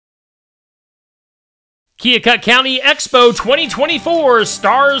Keokuk County Expo 2024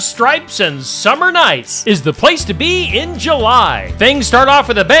 Stars, Stripes, and Summer Nights is the place to be in July. Things start off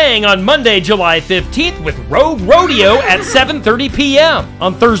with a bang on Monday, July 15th with Rogue Rodeo at 7:30 p.m.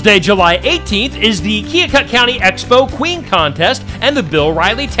 On Thursday, July 18th is the Keokuk County Expo Queen Contest and the Bill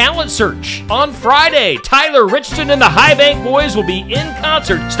Riley Talent Search. On Friday, Tyler Richton and the High Bank Boys will be in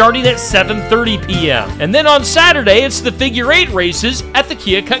concert starting at 7:30 p.m. And then on Saturday, it's the Figure 8 races at the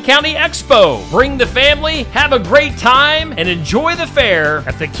Keokuk County Expo. Bring the family, have a great time, and enjoy the fair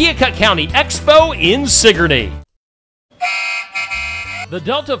at the Keokuk County Expo in Sigourney. The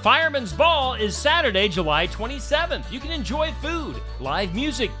Delta Fireman's Ball is Saturday, July 27th. You can enjoy food, live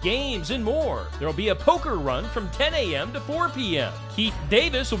music, games, and more. There will be a poker run from 10 a.m. to 4 p.m. Keith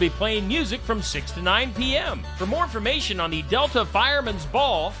Davis will be playing music from 6 to 9 p.m. For more information on the Delta Fireman's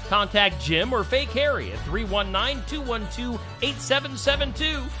Ball, contact Jim or Fake Harry at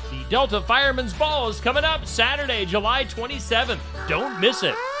 319-212-8772. The Delta Fireman's Ball is coming up Saturday, July 27th. Don't miss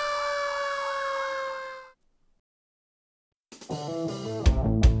it.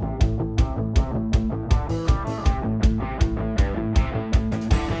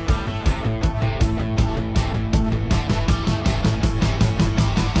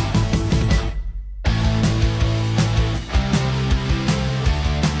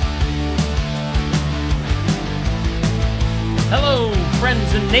 Hello,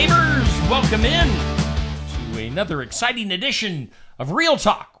 friends and neighbors. Welcome in to another exciting edition of Real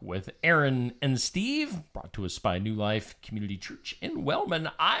Talk with Aaron and Steve, brought to us by New Life Community Church in Wellman,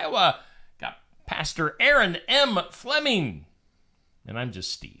 Iowa. Got Pastor Aaron M. Fleming, and I'm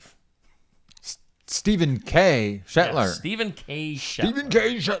just Steve. Stephen K. Shetler. Yes, Stephen K. Shetler. Stephen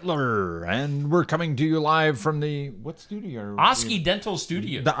K. Shetler. And we're coming to you live from the, what studio? Oski Dental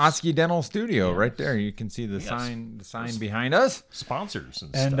Studios. The Oski Dental Studio, Yes. right there. You can see the sign behind us. Sponsors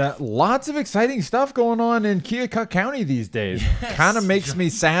and And stuff. lots of exciting stuff going on in Keokuk County these days. Yes. Kind of makes me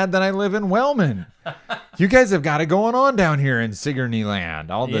sad that I live in Wellman. You guys have got it going on down here in Sigourney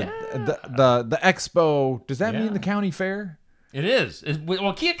Land. All the expo. Does that mean the county fair? It is.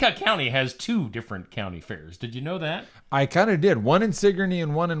 Well, Keokuk County has two different county fairs. Did you know that? I kind of did. One in Sigourney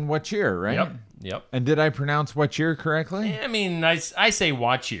and one in Watchier, right? Yep. And did I pronounce Watchier correctly? I mean, I say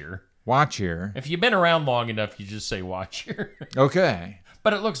Watchier. Watchier. If you've been around long enough, you just say Watchier. Okay.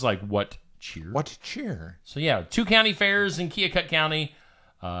 But it looks like Watchier. Watchier. So, yeah, two county fairs in Keokuk County.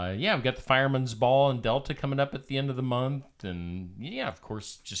 We've got the Fireman's Ball in Delta coming up at the end of the month. And, of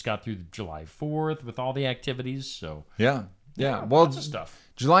course, just got through July 4th with all the activities. So, yeah. Well, lots of stuff.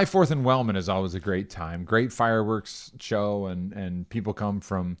 July 4th in Wellman is always a great time. Great fireworks show, and people come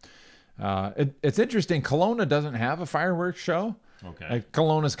from. It's interesting. Kelowna doesn't have a fireworks show. Okay.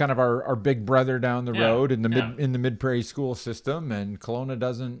 Kelowna's kind of our big brother down the road in the in the Mid Prairie school system, and Kelowna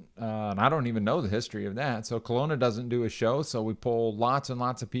doesn't. And I don't even know the history of that. So Kelowna doesn't do a show. So we pull lots and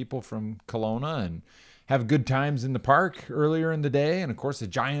lots of people from Kelowna and have good times in the park earlier in the day, and of course a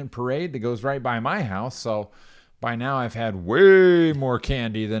giant parade that goes right by my house. So by now, I've had way more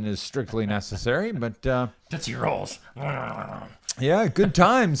candy than is strictly necessary, but Tootsie Rolls. yeah, good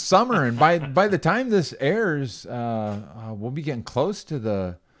times, summer, and by the time this airs, we'll be getting close to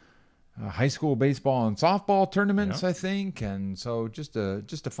the high school baseball and softball tournaments, I think, and so just a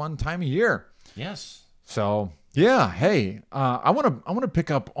fun time of year. Yes. So yeah, hey, I want to pick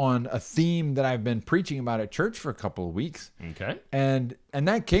up on a theme that I've been preaching about at church for a couple of weeks. Okay. And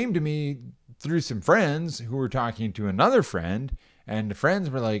that came to me through some friends who were talking to another friend, and the friends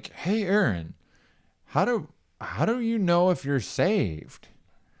were like, "Hey, Aaron, how do you know if you're saved?"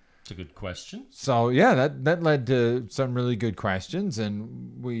 It's a good question. So yeah, that led to some really good questions,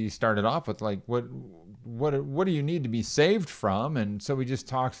 and we started off with like, what do you need to be saved from? And so we just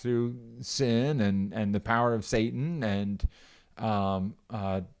talked through sin and the power of Satan, and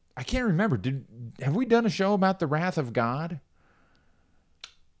I can't remember. Have we done a show about the wrath of God?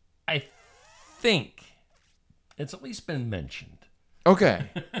 I think it's at least been mentioned. Okay.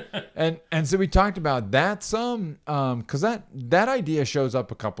 and so we talked about that some, because that idea shows up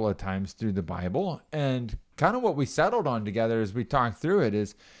a couple of times through the Bible, and kind of what we settled on together as we talked through it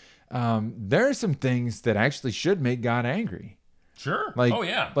is there are some things that actually should make God angry. Sure. Like, oh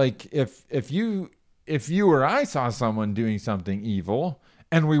yeah. Like if you or I saw someone doing something evil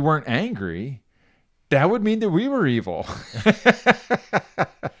and we weren't angry, that would mean that we were evil.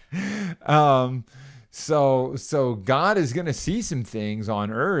 So God is going to see some things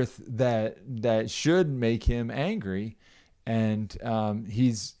on earth that should make him angry, and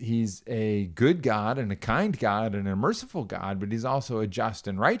he's a good God and a kind God and a merciful God, but he's also a just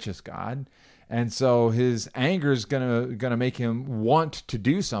and righteous God, And so his anger is gonna make him want to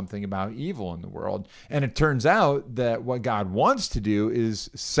do something about evil in the world. And it turns out that what God wants to do is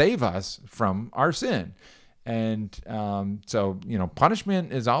save us from our sin. And so,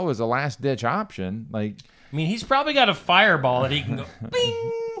 punishment is always a last-ditch option. Like, I mean, he's probably got a fireball that he can go,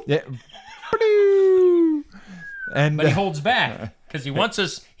 bing! yeah. And, but he holds back because he wants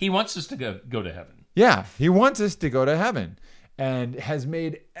us to go to heaven. Yeah, he wants us to go to heaven and has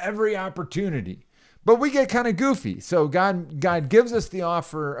made every opportunity. But we get kind of goofy. So God gives us the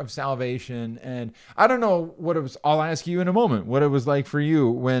offer of salvation. And I don't know what it was. I'll ask you in a moment what it was like for you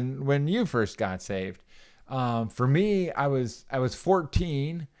when you first got saved. For me, I was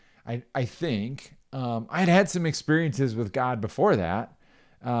 14, I think. I'd had some experiences with God before that.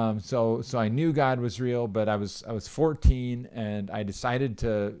 So I knew God was real, but I was 14 and I decided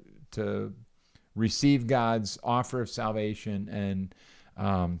to receive God's offer of salvation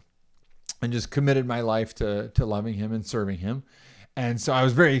and just committed my life to loving him and serving him. And so I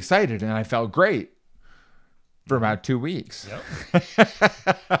was very excited and I felt great for about 2 weeks.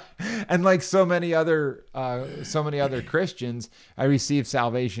 Yep. And like so many other Christians, I received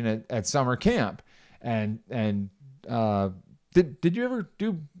salvation at summer camp. And did you ever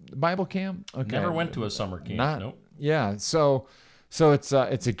do Bible camp? Okay. Never went to a summer camp. Nope. Yeah. So it's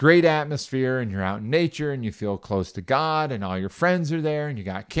a great atmosphere, and you're out in nature, and you feel close to God, and all your friends are there, and you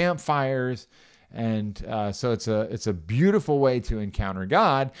got campfires, and so it's a beautiful way to encounter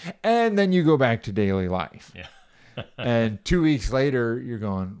God, and then you go back to daily life. Yeah. And 2 weeks later, you're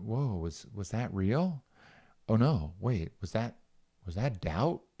going, whoa, was that real? Oh no, wait, was that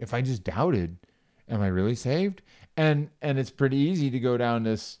doubt? If I just doubted, am I really saved? And it's pretty easy to go down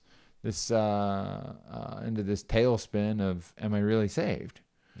this into this tailspin of, am I really saved?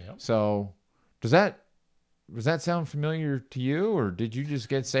 Yep. So does that sound familiar to you, or did you just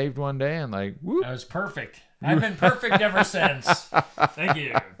get saved one day and like, whoop? That was perfect. I've been perfect ever since. Thank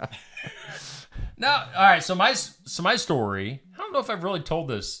you. Now, all right. So my story, I don't know if I've really told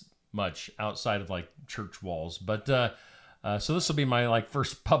this much outside of like church walls, but so this will be my like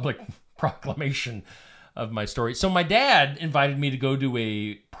first public proclamation of my story. So my dad invited me to go to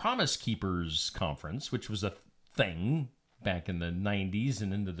a Promise Keepers conference, which was a thing back in the 90s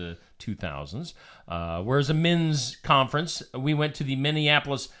and into the 2000s. Whereas a men's conference, we went to the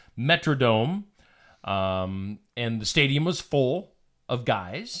Minneapolis Metrodome, and the stadium was full of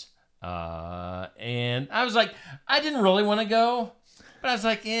guys. And I was like, I didn't really want to go, but I was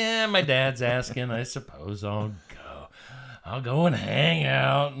like, yeah, my dad's asking, I suppose I'll go and hang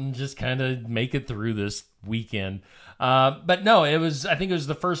out and just kind of make it through this weekend. But no, I think it was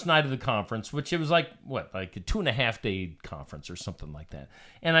the first night of the conference, which it was like a 2.5 day conference or something like that.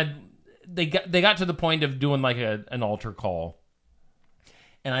 And they got to the point of doing like an altar call.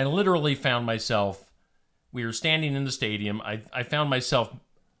 And I literally found myself, we were standing in the stadium. I found myself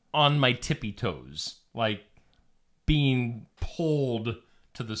on my tippy toes, like being pulled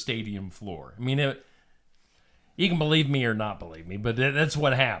to the stadium floor. I mean, you can believe me or not believe me, but that's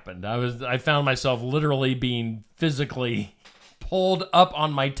what happened. I found myself literally being physically pulled up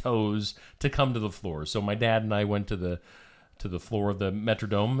on my toes to come to the floor. So my dad and I went to the floor of the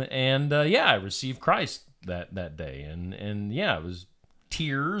Metrodome, and I received Christ that day, and it was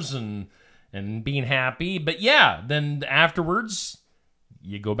tears and being happy. But then afterwards,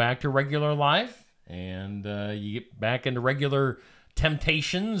 you go back to regular life, and you get back into regular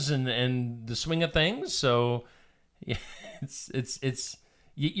temptations and the swing of things. So yeah, it's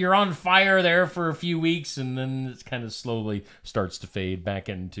you're on fire there for a few weeks, and then it kind of slowly starts to fade back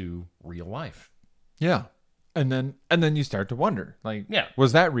into real life. Yeah, and then you start to wonder, like,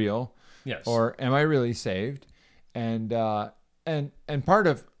 was that real? Yes. Or am I really saved? And part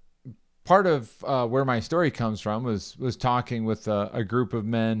of where my story comes from was talking with a group of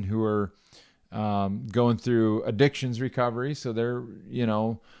men who are going through addictions recovery. So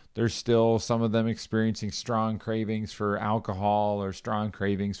there's still some of them experiencing strong cravings for alcohol or strong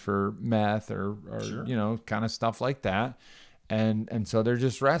cravings for meth or sure. Kind of stuff like that. And so they're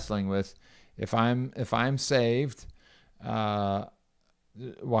just wrestling with, if I'm saved, why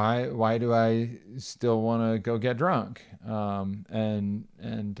do I still want to go get drunk?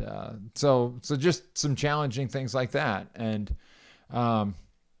 So just some challenging things like that. And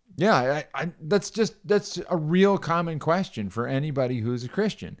that's a real common question for anybody who's a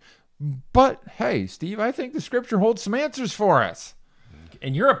Christian. But hey, Steve, I think the scripture holds some answers for us.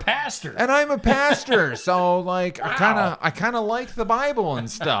 And you're a pastor. And I'm a pastor, so like wow. I kind of like the Bible and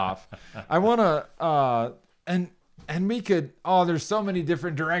stuff. I want to and we could, there's so many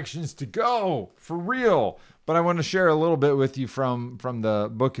different directions to go, for real. But I want to share a little bit with you from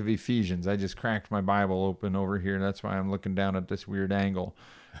the book of Ephesians. I just cracked my Bible open over here. That's why I'm looking down at this weird angle.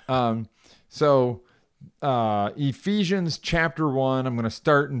 Ephesians chapter 1, I'm going to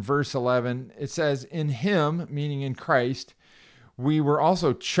start in verse 11. It says, in him, meaning in Christ, we were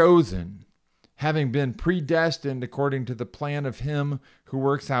also chosen, having been predestined according to the plan of him who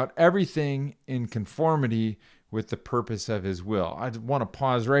works out everything in conformity with the purpose of his will. I want to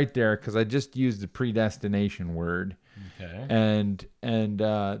pause right there because I just used the predestination word. Okay. And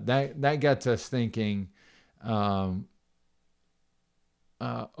that gets us thinking, so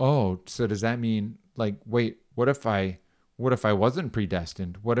does that mean, like, wait, what if I wasn't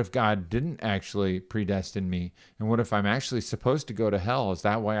predestined? What if God didn't actually predestine me? And what if I'm actually supposed to go to hell? Is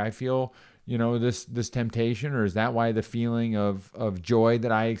that why I feel, this temptation? Or is that why the feeling of joy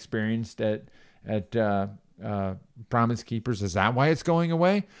that I experienced at Promise Keepers, is that why it's going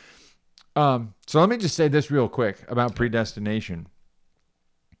away? So let me just say this real quick about predestination.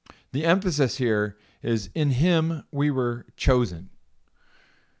 The emphasis here is in him we were chosen.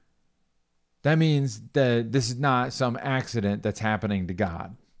 That means that this is not some accident that's happening to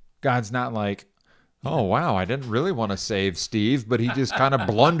God. God's not like, oh, wow, I didn't really want to save Steve, but he just kind of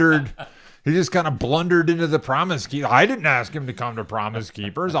blundered. He just kind of blundered into the Promise Keepers. I didn't ask him to come to Promise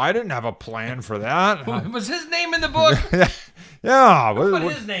Keepers. I didn't have a plan for that. Was his name in the book? Yeah.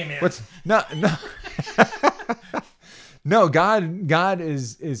 What his name is? No. No, God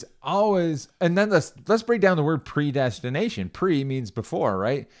is always, and then let's break down the word predestination. Pre means before,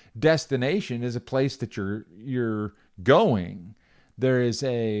 right? Destination is a place that you're going. There is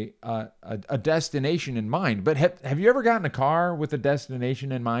a destination in mind. But have you ever gotten a car with a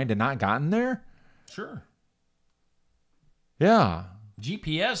destination in mind and not gotten there? Sure. Yeah.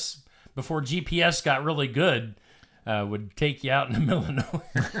 GPS, before GPS got really good, would take you out in the middle of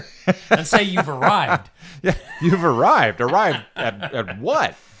nowhere and say you've arrived. Yeah, you've arrived. Arrived at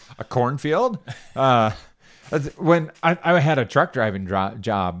what? A cornfield? When I had a truck driving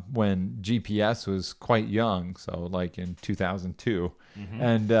job when GPS was quite young, so like in 2002,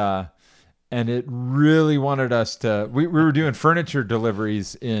 and it really wanted us to. We were doing furniture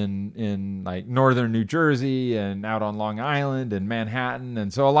deliveries in like northern New Jersey and out on Long Island and Manhattan,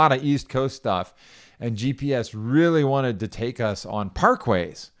 and so a lot of East Coast stuff. And GPS really wanted to take us on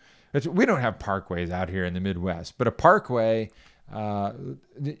parkways. We don't have parkways out here in the Midwest, but a parkway,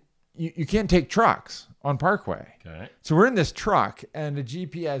 you can't take trucks on parkway. Okay. So we're in this truck, and the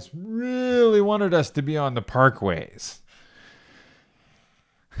GPS really wanted us to be on the parkways.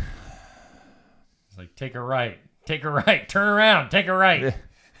 It's like, take a right, turn around, take a right. Yeah.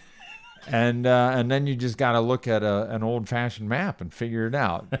 And then you just got to look at an old-fashioned map and figure it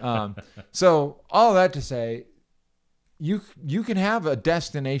out. So all that to say, you can have a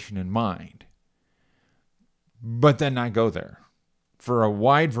destination in mind, but then not go there for a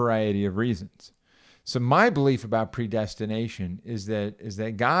wide variety of reasons. So my belief about predestination is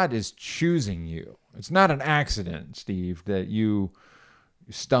that God is choosing you. It's not an accident, Steve, that you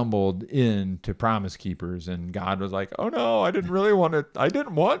stumbled into Promise Keepers and God was like, oh no, I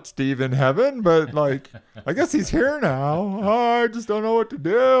didn't want Steve in heaven, but like, I guess he's here now. Oh, I just don't know what to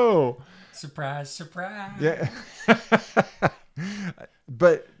do. Surprise, surprise. Yeah.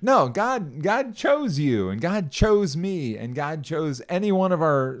 But no, God chose you, and God chose me, and God chose any one of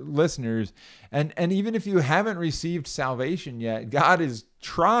our listeners. And even if you haven't received salvation yet, God is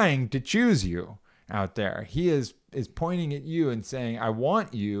trying to choose you out there. He is pointing at you and saying, I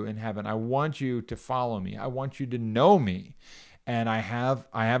want you in heaven. I want you to follow me. I want you to know me. And I have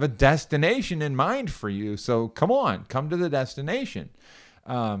a destination in mind for you. So come on, come to the destination.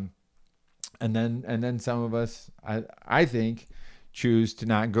 And then some of us, I think, choose to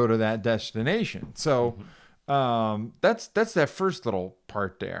not go to that destination. So that's that first little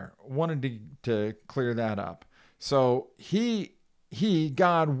part there. Wanted to clear that up. So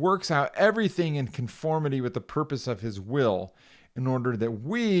God works out everything in conformity with the purpose of his will, in order that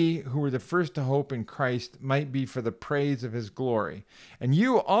we, who were the first to hope in Christ, might be for the praise of his glory. And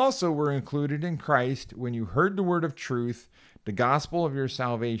you also were included in Christ when you heard the word of truth, the gospel of your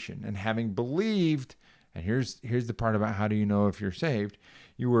salvation, and having believed, and here's the part about how do you know if you're saved,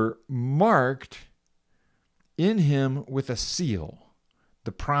 you were marked in him with a seal,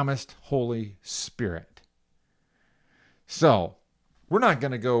 the promised Holy Spirit. So, we're not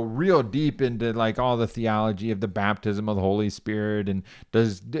going to go real deep into like all the theology of the baptism of the Holy Spirit and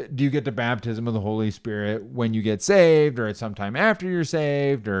do you get the baptism of the Holy Spirit when you get saved or at some time after you're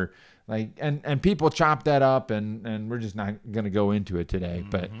saved, or like and people chop that up and we're just not going to go into it today.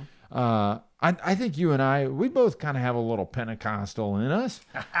 But I think you and we both kind of have a little Pentecostal in us.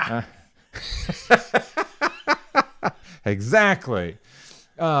 Exactly.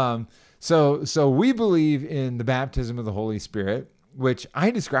 So we believe in the baptism of the Holy Spirit, which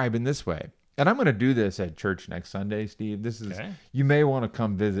I describe in this way. And I'm going to do this at church next Sunday, Steve. This is, you may want to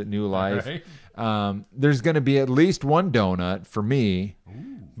come visit New Life. Right. There's going to be at least one donut for me.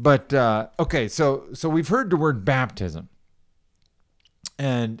 Ooh. But, okay, so we've heard the word baptism.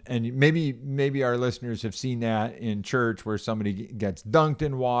 And maybe our listeners have seen that in church where somebody gets dunked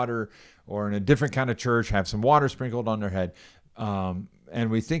in water, or in a different kind of church, have some water sprinkled on their head. And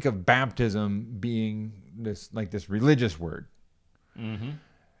we think of baptism being this religious word. Mm-hmm.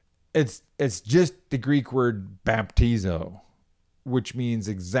 It's just the Greek word baptizo, which means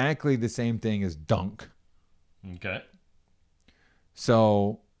exactly the same thing as dunk. Okay.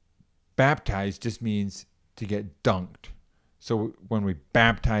 So baptize just means to get dunked. So when we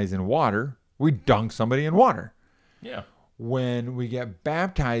baptize in water, we dunk somebody in water. Yeah. When we get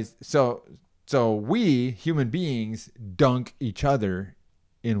baptized, so we human beings dunk each other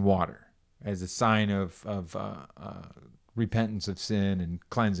in water as a sign of repentance of sin and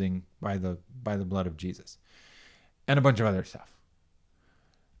cleansing by the blood of Jesus, and a bunch of other stuff.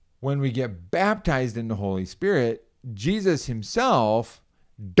 When we get baptized in the Holy Spirit, Jesus himself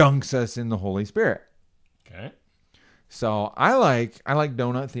dunks us in the Holy Spirit. Okay. So I like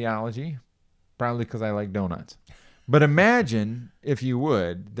donut theology, probably because I like donuts. But imagine, if you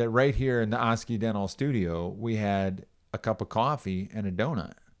would, that right here in the Oski Dental studio, we had a cup of coffee and a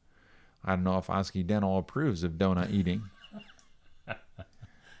donut. I don't know if Oski Dental approves of donut eating.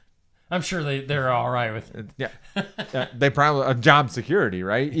 I'm sure they're all right with it. Yeah. They probably, job security,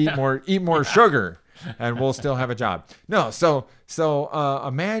 right? Eat more sugar and we'll still have a job. No, so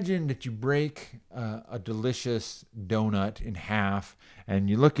imagine that you break a delicious donut in half and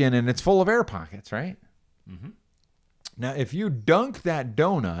you look in and it's full of air pockets, right? Mm-hmm. Now, if you dunk that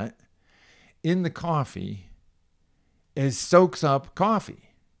donut in the coffee, it soaks up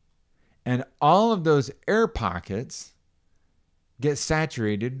coffee. And all of those air pockets get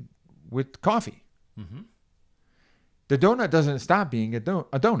saturated with coffee. Mm-hmm. The donut doesn't stop being a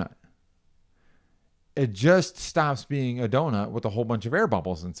donut. It just stops being a donut with a whole bunch of air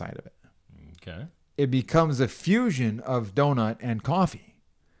bubbles inside of it. Okay. It becomes a fusion of donut and coffee.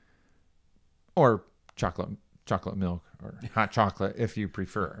 Or chocolate milk, or hot chocolate if you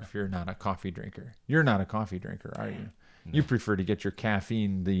prefer, if you're not a coffee drinker. You're not a coffee drinker, are you? No. You prefer to get your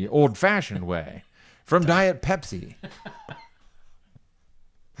caffeine the old-fashioned way from Diet Pepsi.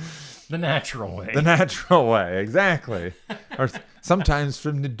 The natural way. The natural way, exactly. Or sometimes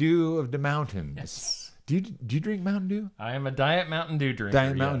from the dew of the mountains. Yes. Do you drink Mountain Dew? I am a Diet Mountain Dew drinker.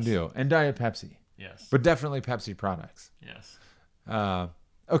 Diet Mountain Dew and Diet Pepsi. Yes. But definitely Pepsi products. Yes.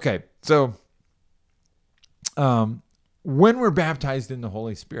 Okay, so when we're baptized in the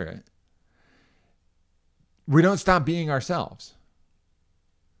Holy Spirit, we don't stop being ourselves.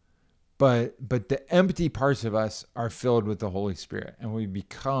 But the empty parts of us are filled with the Holy Spirit, and we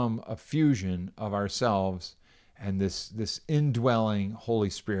become a fusion of ourselves and this indwelling Holy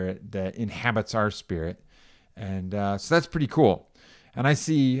Spirit that inhabits our spirit. And so that's pretty cool. And I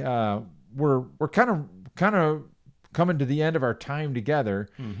see we're kind of coming to the end of our time together.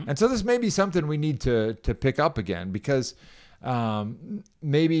 Mm-hmm. And so this may be something we need to pick up again, because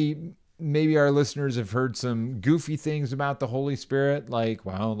maybe our listeners have heard some goofy things about the Holy Spirit, like,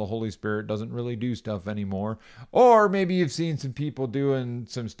 well, the Holy Spirit doesn't really do stuff anymore. Or maybe you've seen some people doing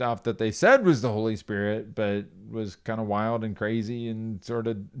some stuff that they said was the Holy Spirit, but was kind of wild and crazy and sort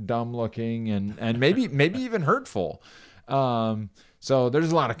of dumb looking and maybe even hurtful. So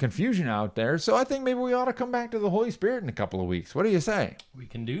there's a lot of confusion out there. So I think maybe we ought to come back to the Holy Spirit in a couple of weeks. What do you say? We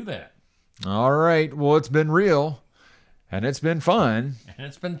can do that. All right. Well, it's been real, and it's been fun. And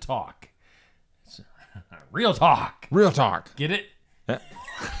it's been talk. Real talk. Real talk. Get it?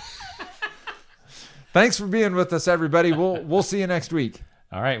 Thanks for being with us, everybody. We'll see you next week.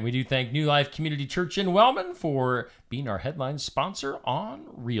 All right. We do thank New Life Community Church in Wellman for being our headline sponsor on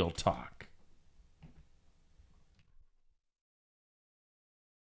Real Talk.